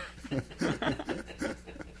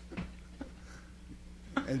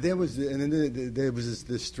 And there was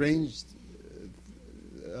this strange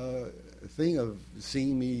thing of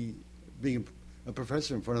seeing me being a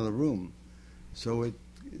professor in front of the room, so it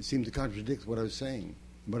seemed to contradict what I was saying.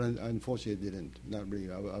 But unfortunately, it didn't. Not really.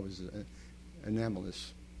 I was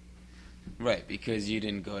anomalous. Right, because you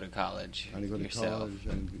didn't go to college I didn't go yourself. to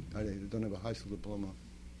college. I don't have a high school diploma.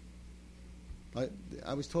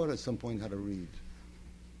 I was taught at some point how to read.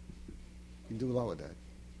 You can do a lot with that.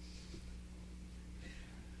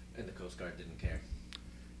 And the Coast Guard didn't care.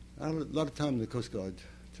 I had a lot of time in the Coast Guard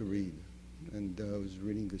to read, and I was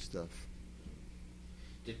reading good stuff.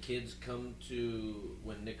 Did kids come to,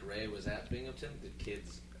 when Nick Ray was at Binghamton, did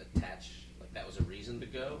kids attach, like that was a reason to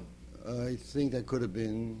go? I think that could have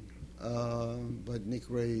been, but Nick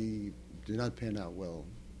Ray did not pan out well.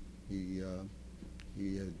 He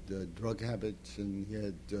had drug habits, and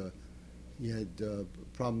he had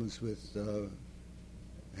problems with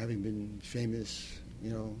having been famous,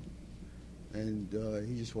 and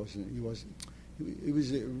he just wasn't. He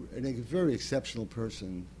was a very exceptional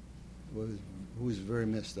person, who was very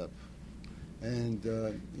messed up, and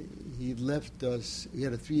he left us. He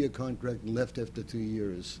had a 3-year contract and left after 2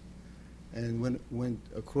 years, and went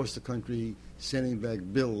across the country sending back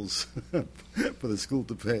bills for the school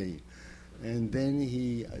to pay. And then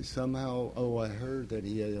he somehow, I heard that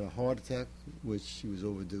he had a heart attack, which he was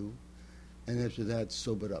overdue, and after that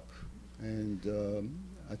sobered up. And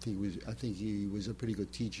I think he was a pretty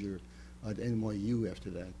good teacher at NYU after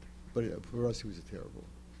that. But for us, he was terrible.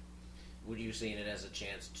 Were you seeing it as a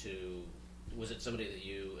chance to? Was it somebody that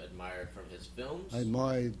you admired from his films? I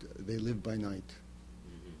admired They Live by Night,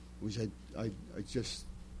 which I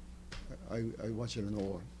watch it in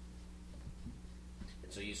awe.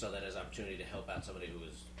 And so you saw that as an opportunity to help out somebody who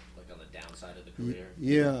was like on the downside of the career.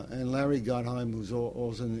 Yeah, and Larry Gottheim, who's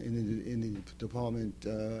also in the department,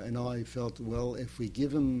 and I felt, well, if we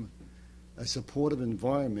give him a supportive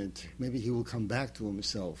environment, maybe he will come back to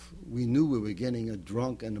himself. We knew we were getting a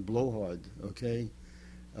drunk and a blowhard, okay?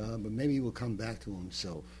 But maybe he will come back to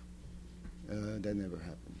himself. That never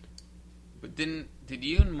happened. But did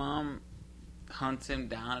you and Mom hunt him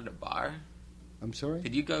down at a bar? I'm sorry?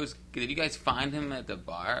 Did you guys find him at the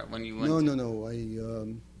bar when you went?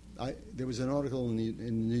 No. there was an article in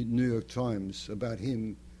the New York Times about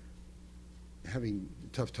him having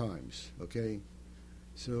tough times. Okay,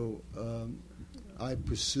 so I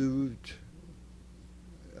pursued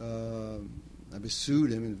him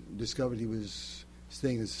and discovered he was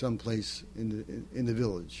staying in some place in the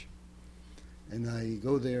village. And I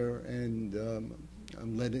go there, and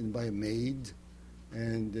I'm led in by a maid,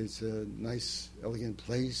 and it's a nice, elegant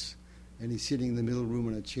place. And he's sitting in the middle room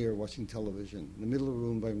in a chair watching television. In the middle of the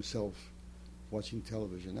room by himself, watching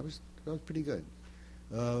television. That was pretty good.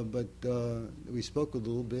 But we spoke a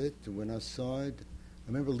little bit, went outside. I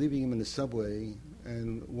remember leaving him in the subway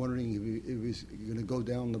and wondering if he was going to go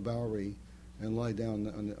down the Bowery and lie down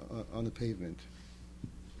on the pavement.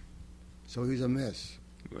 So he was a mess.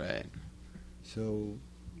 Right. So,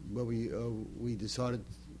 but we decided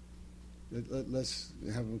let's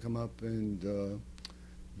have him come up and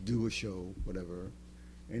do a show, whatever.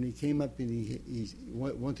 And he came up and he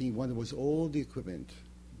one thing he wanted was all the equipment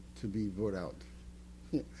to be brought out,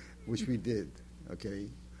 which we did. Okay,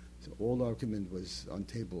 so all our equipment was on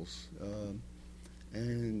tables,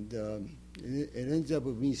 and it ends up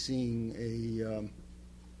with me seeing an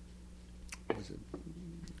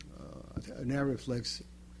Arriflex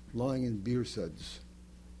lying in beer suds,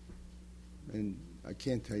 and I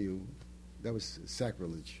can't tell you, that was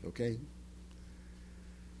sacrilege. Okay.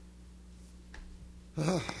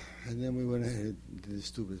 And then we went ahead and did this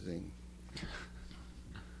stupid thing.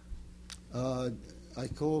 I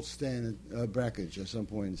called Stan Brakhage at some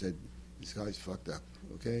point and said, "This guy's fucked up."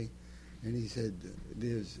 Okay, and he said,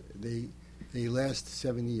 they last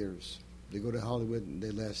 7 years. They go to Hollywood and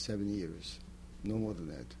they last 7 years, no more than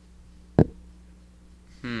that.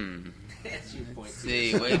 That's your point.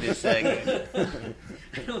 See, wait a second.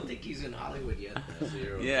 I don't think he's in Hollywood yet, though. So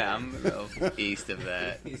you're okay. Yeah, I'm a little east of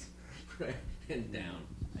that. He's right and down.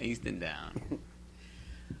 East and down.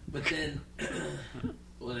 But then,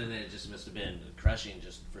 well, then it just must have been crushing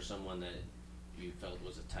just for someone that you felt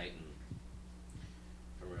was a titan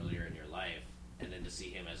from earlier in your life, and then to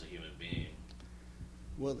see him as a human being.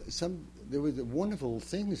 Well, there were wonderful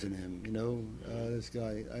things in him, you know. This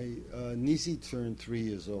guy, Nisi turned 3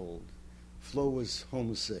 years old. Flo was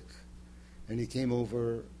homesick, and he came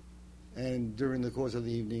over, and during the course of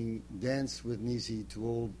the evening, danced with Nisi to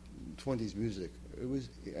old 20s music.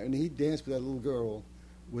 And he danced with that little girl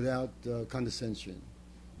without condescension,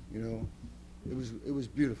 you know. It was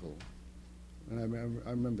beautiful, and I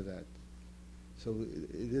remember that. So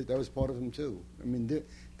that was part of him too. I mean,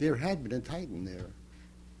 there had been a titan there.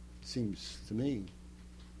 Seems to me.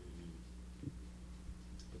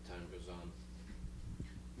 But time goes on.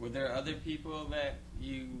 Were there other people that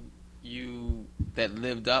you that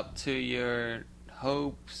lived up to your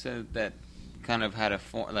hopes, that kind of had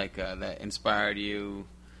that inspired you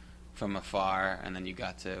from afar, and then you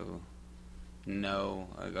got to know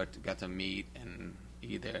or got to meet and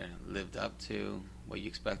either lived up to what you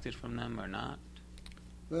expected from them or not?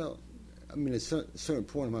 Well, I mean, at a certain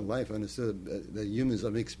point in my life, I understood that humans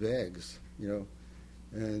are mixed bags, you know,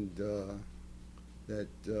 and that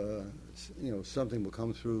you know, something will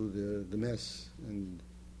come through the mess. And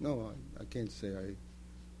no, I can't say I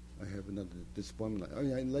have another disappointment. I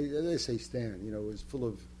mean, like I say, Stan, you know, is full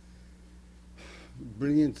of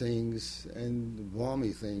brilliant things and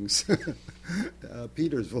balmy things.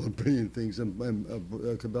 Peter's full of brilliant things, and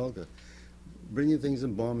Kabelka. Brilliant things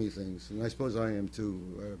and balmy things, and I suppose I am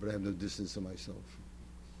too, but I have no distance to myself.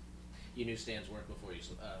 You knew Stan's work before you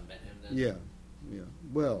met him then? Yeah.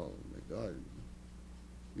 Well, my God,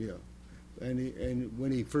 yeah. And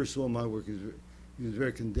when he first saw my work, he was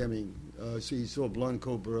very condemning. So he saw Blonde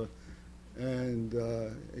Cobra, and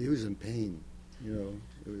he was in pain, you know.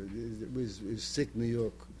 It was sick New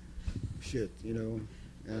York shit, you know.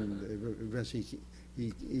 And eventually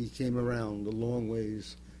he came around the long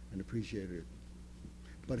ways and appreciated it.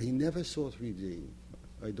 But he never saw 3D.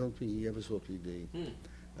 I don't think he ever saw 3D.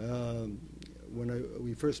 When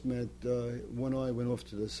we first met, one eye went off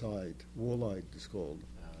to the side. Wall-eyed, it's called.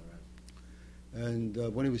 Right. And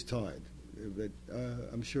when he was tied. But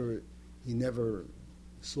I'm sure he never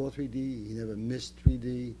saw 3D. He never missed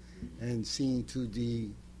 3D. And seeing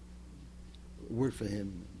 2D worked for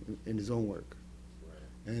him in his own work.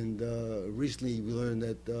 Right. And recently we learned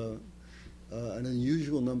that an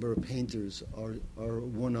unusual number of painters are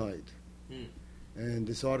one-eyed. And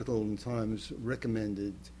this article in Times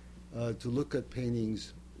recommended to look at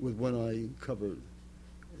paintings with one eye covered.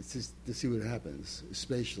 It's just to see what happens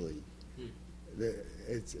spatially.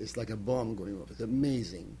 It's like a bomb going off. It's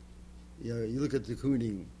amazing. You know, you look at de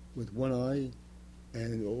Kooning with one eye,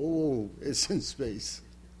 and it's in space.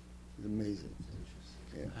 It's amazing.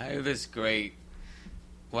 Yeah. I have this great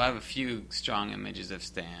Well, I have a few strong images of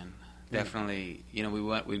Stan. Definitely,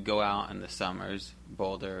 we'd go out in the summers,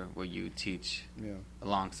 Boulder, where you teach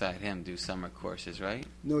alongside him, do summer courses, right?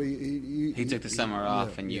 No, he took the summer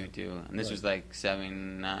off, and yeah. you do. And this was like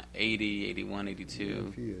 80, 81, 82.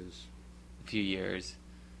 A few years. A few years.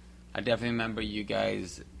 I definitely remember you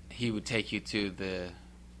guys, he would take you to the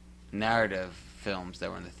narrative films that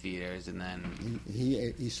were in the theaters, and then...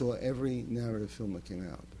 He saw every narrative film that came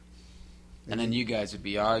out. And then you guys would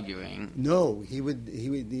be arguing. No, he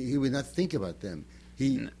would not think about them.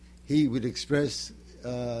 He would express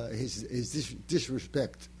his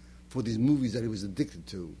disrespect for these movies that he was addicted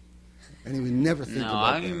to, and he would never think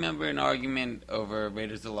about them. No, I remember an argument over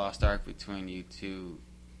Raiders of the Lost Ark between you two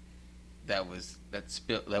that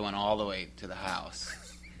went all the way to the house.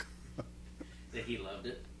 That he loved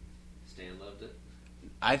it. Stan loved it.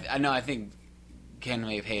 I know. I think Ken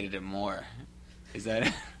may have hated it more. Is that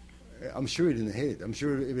it? I'm sure he didn't hate it. I'm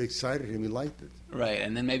sure it excited him. He liked it. Right,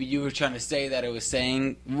 and then maybe you were trying to say that it was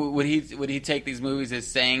saying. Would he take these movies as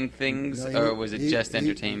saying things, or was it just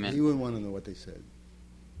entertainment? He wouldn't want to know what they said.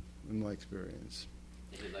 In my experience.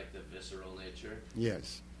 He liked the visceral nature.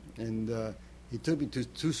 Yes, and he took me to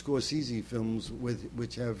two Scorsese films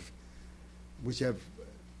which have,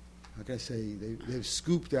 how can I say, they've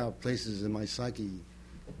scooped out places in my psyche.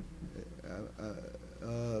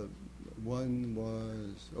 One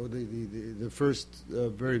was the first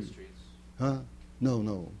very Streets.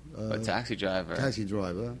 No A Taxi Driver. Taxi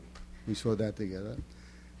Driver. We saw that together,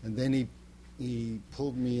 and then he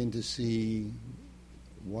pulled me in to see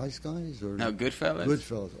Wise Guys or Goodfellas.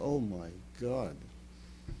 Goodfellas. Oh my God!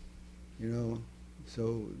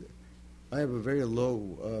 So I have a very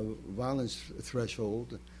low violence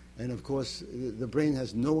threshold, and of course the brain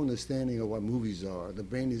has no understanding of what movies are. The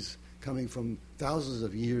brain is coming from thousands,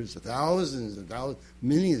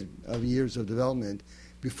 millions of years of development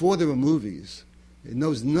before there were movies. It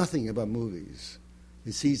knows nothing about movies.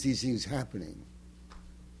 It sees these things happening.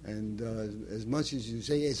 And as much as you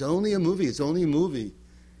say, it's only a movie, it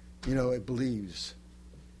believes.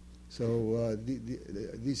 So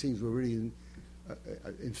these things were really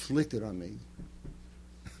inflicted on me.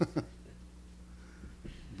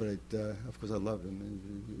 But of course I loved him.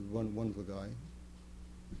 He was one wonderful guy.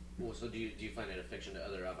 Well, so do you find it a fiction to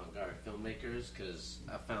other avant-garde filmmakers? Because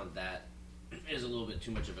I found that is a little bit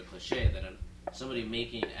too much of a cliche that somebody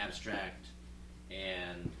making abstract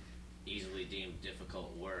and easily deemed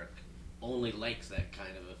difficult work only likes that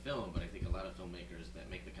kind of a film. But I think a lot of filmmakers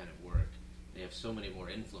that make the kind of work, they have so many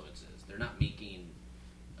more influences. They're not making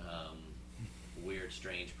weird,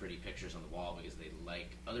 strange, pretty pictures on the wall because they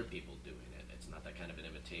like other people doing it. It's not that kind of an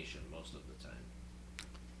imitation most of the time.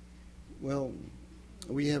 Well,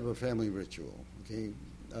 we have a family ritual, okay?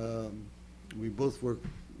 We both work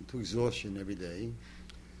to exhaustion every day.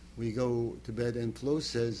 We go to bed, and Flo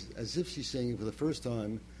says, as if she's saying for the first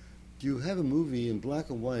time, do you have a movie in black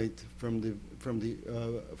and white from the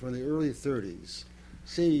early 30s,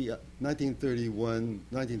 say 1931,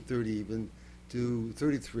 1930 even, to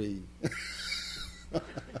 33?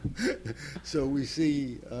 So we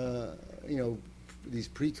see, these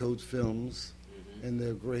pre-code films, and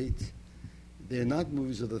they're great. They're not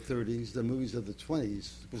movies of the 30s, they're movies of the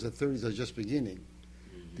 20s, because the 30s are just beginning.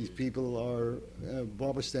 These people are,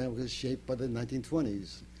 Barbara Stanwyck is shaped by the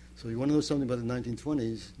 1920s. So you want to know something about the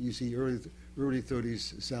 1920s, you see early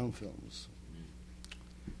 30s sound films.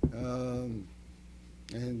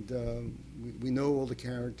 We know all the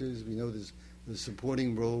characters, we know the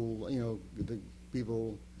supporting role, the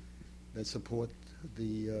people that support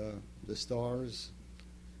the stars.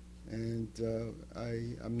 And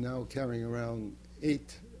I'm now carrying around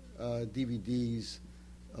 8 DVDs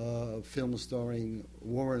of films starring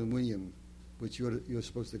Warren William, which you're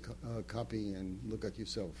supposed to copy and look at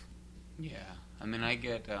yourself. Yeah, I mean, I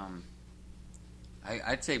get,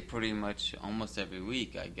 I'd say pretty much almost every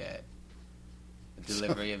week I get a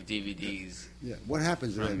delivery of DVDs. Yeah, what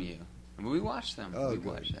happens from then? you? We watch them. Oh, we good,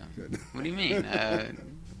 watch them. good. What do you mean? You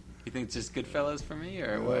think it's just Goodfellas for me,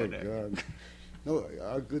 or Oh, what? God. No,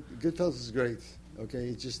 Goodfellas is great. Okay,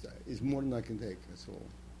 it's more than I can take. That's all.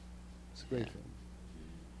 It's a great film.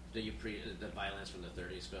 Do you the violence from the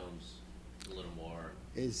 30s films a little more?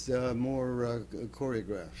 It's more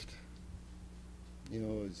choreographed.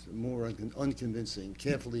 It's more unconvincing,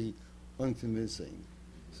 carefully unconvincing.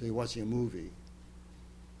 So you're watching a movie.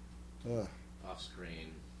 Off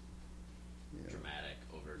screen, dramatic,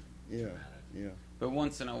 over dramatic. Yeah. But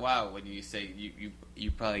once in a while, when you say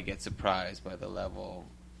you probably get surprised by the level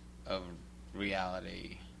of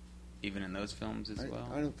reality, even in those films as well.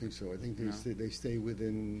 I don't think so. I think they stay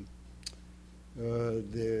within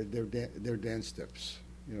their dance steps.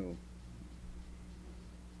 you know.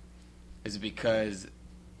 Is it because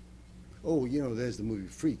Oh, you know, there's the movie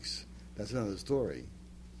Freaks. That's another story.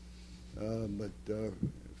 But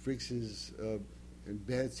Freaks is in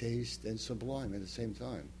bad taste and sublime at the same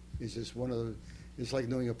time. It's just one of the. It's like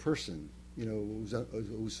knowing a person, you know,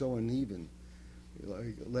 who's so uneven.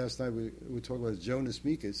 Like last night we talked about Jonas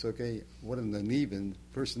Mekas. Okay, what an uneven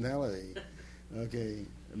personality. Okay,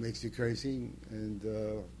 it makes you crazy, and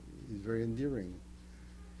he's very endearing.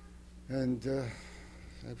 And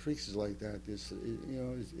Freaks is like that.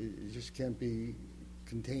 It just can't be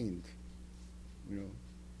contained. You know.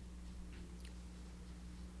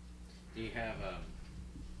 Do you have?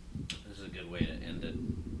 This is a good way to end it.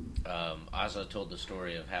 Ozza told the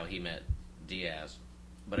story of how he met Diaz,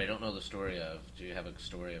 but I don't know the story of. Do you have a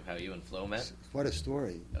story of how you and Flo met? What a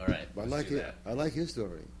story! All right, I like it. I like his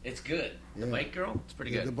story. It's good. The Yeah. bike girl. It's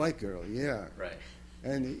pretty Yeah, good. the bike girl, yeah. Right.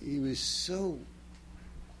 And he was so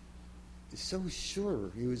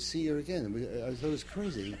sure he would see her again. I thought it was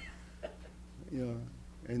crazy, you know.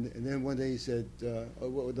 And then one day he said,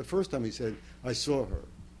 the first time he said, "I saw her."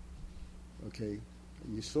 Okay,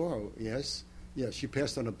 you saw her? Yes. Yeah, she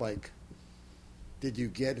passed on a bike. Did you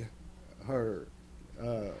get her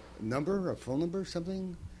number, or phone number, or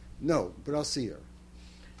something? No, but I'll see her.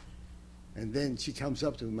 And then she comes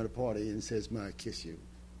up to him at a party and says, "May I kiss you?"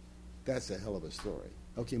 That's a hell of a story.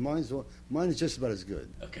 Okay, mine is just about as good.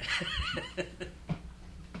 Okay.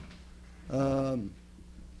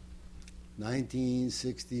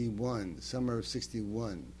 1961, summer of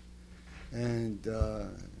 '61, and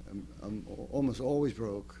I'm almost always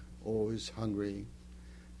broke, always hungry,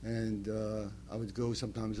 and I would go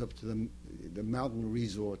sometimes up to the mountain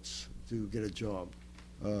resorts to get a job,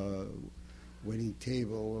 waiting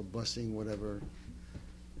table or busing, whatever.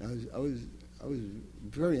 I was a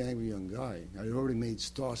very angry young guy. I had already made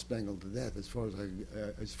Star Spangled to death as far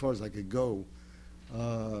as I could go,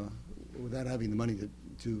 without having the money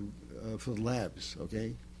to for the labs.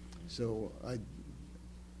 Okay, so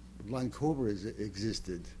Blind Cobra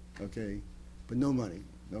existed. Okay, but no money,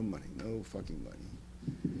 no fucking money,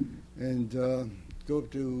 and go up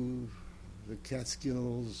to the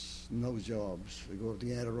Catskills, no jobs. I go up to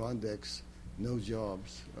the Adirondacks, no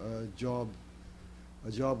jobs. A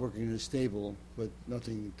job working in a stable, but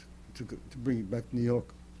nothing to bring it back to New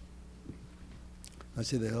York. I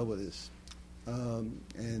said, the hell with this.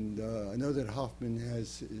 And I know that Hoffman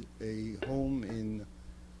has a home in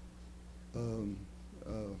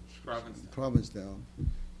Provincetown,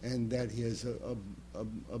 and that he has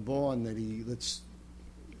a barn that he lets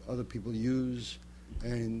other people use.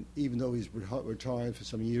 And even though he's retired for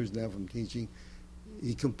some years now from teaching,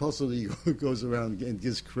 he compulsively goes around and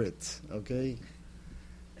gives crits. Okay.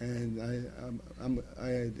 And I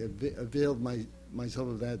had availed myself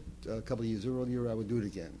of that a couple of years earlier. I would do it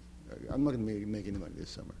again. I'm not going to make any money this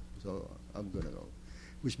summer, so I'm going to go.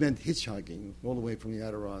 Which meant hitchhiking all the way from the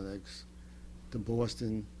Adirondacks to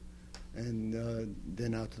Boston, and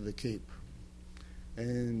then out to the Cape.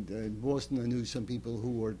 And in Boston, I knew some people who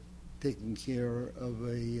were taking care of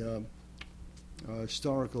a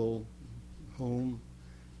historical home,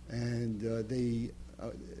 and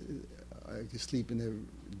I could sleep in a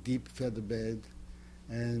deep feather bed,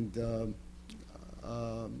 and it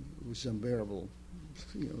was unbearable.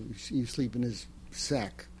 You know, you sleep in this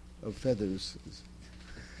sack of feathers,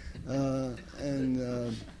 and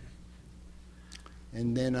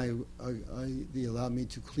then they allowed me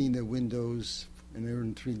to clean their windows, and I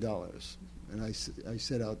earned $3, and I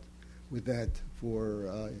set out with that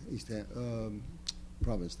for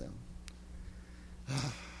Provincetown.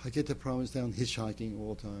 I get to Provincetown hitchhiking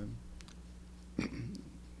all the time.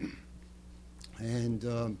 And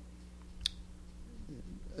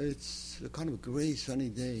it's a kind of a gray, sunny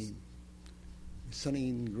day, sunny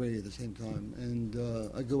and gray at the same time. And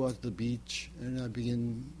I go out to the beach and I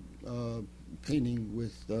begin painting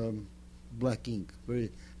with black ink, very,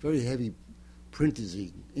 very heavy printer's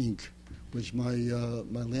ink, which my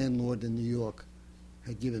landlord in New York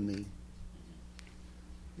had given me.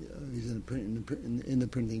 He's in the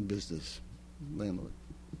printing business, landlord.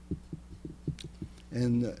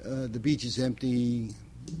 And the beach is empty,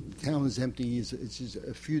 the town is empty. It's just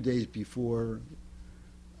a few days before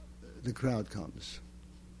the crowd comes.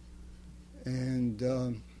 And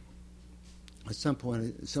at some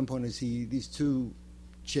point I see these two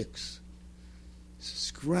chicks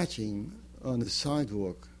scratching on the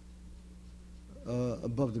sidewalk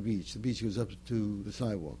above the beach. The beach goes up to the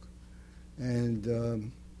sidewalk. And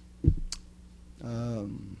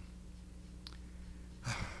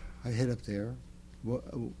I head up there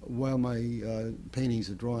while my paintings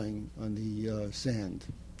are drying on the sand.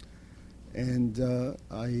 And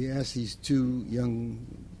I asked these two young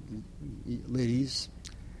ladies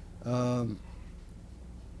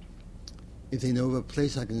if they know of a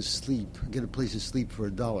place I can sleep, get a place to sleep for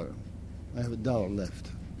 $1. I have $1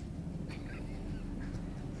 left.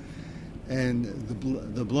 And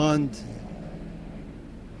the blonde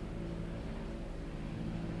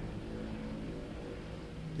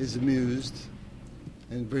is amused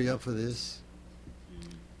and very up for this.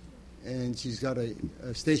 And she's got a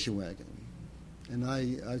station wagon. And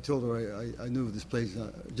I told her I knew of this place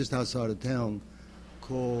just outside of town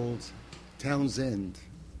called Townsend,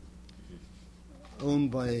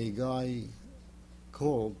 owned by a guy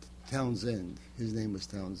called Townsend. His name was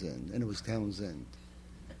Townsend, and it was Townsend.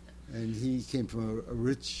 And he came from a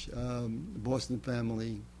rich Boston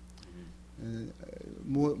family.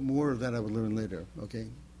 More of that I would learn later, okay?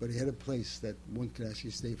 But he had a place that one could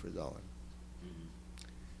actually stay for $1.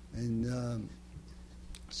 And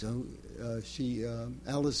so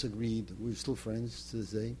Alice agreed, we're still friends to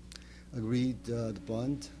this day, the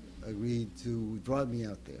blonde agreed to drive me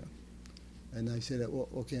out there. And I said, well,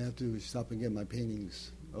 okay, I have to stop and get my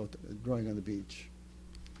paintings drawing on the beach.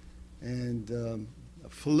 And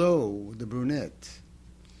Flo, the brunette,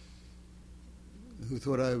 who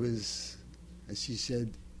thought I was, as she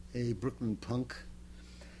said, a Brooklyn punk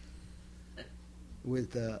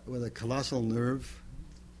with a colossal nerve,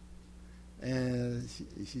 and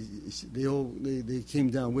they came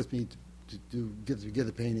down with me to get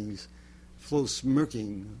the paintings. Flo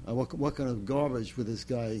smirking, what kind of garbage would this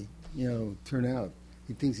guy, turn out?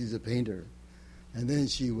 He thinks he's a painter. And then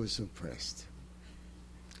she was impressed.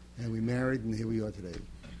 And we married, and here we are today.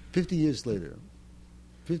 50 years later.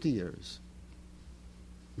 50 years.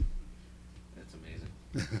 That's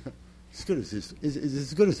amazing. It's good as his, is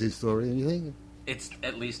as good as his story, don't you think? It's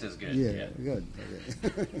at least as good. Yeah. Good.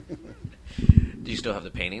 Okay. Do you still have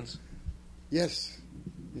the paintings? Yes,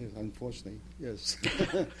 unfortunately, yes.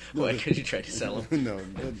 Why could you try to sell them? No,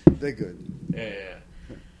 they're good. Yeah.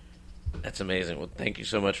 That's amazing. Well, thank you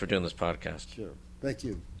so much for doing this podcast. Sure. Thank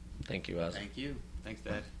you. Thank you, Oz. Thank you. Thanks,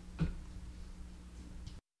 Dad.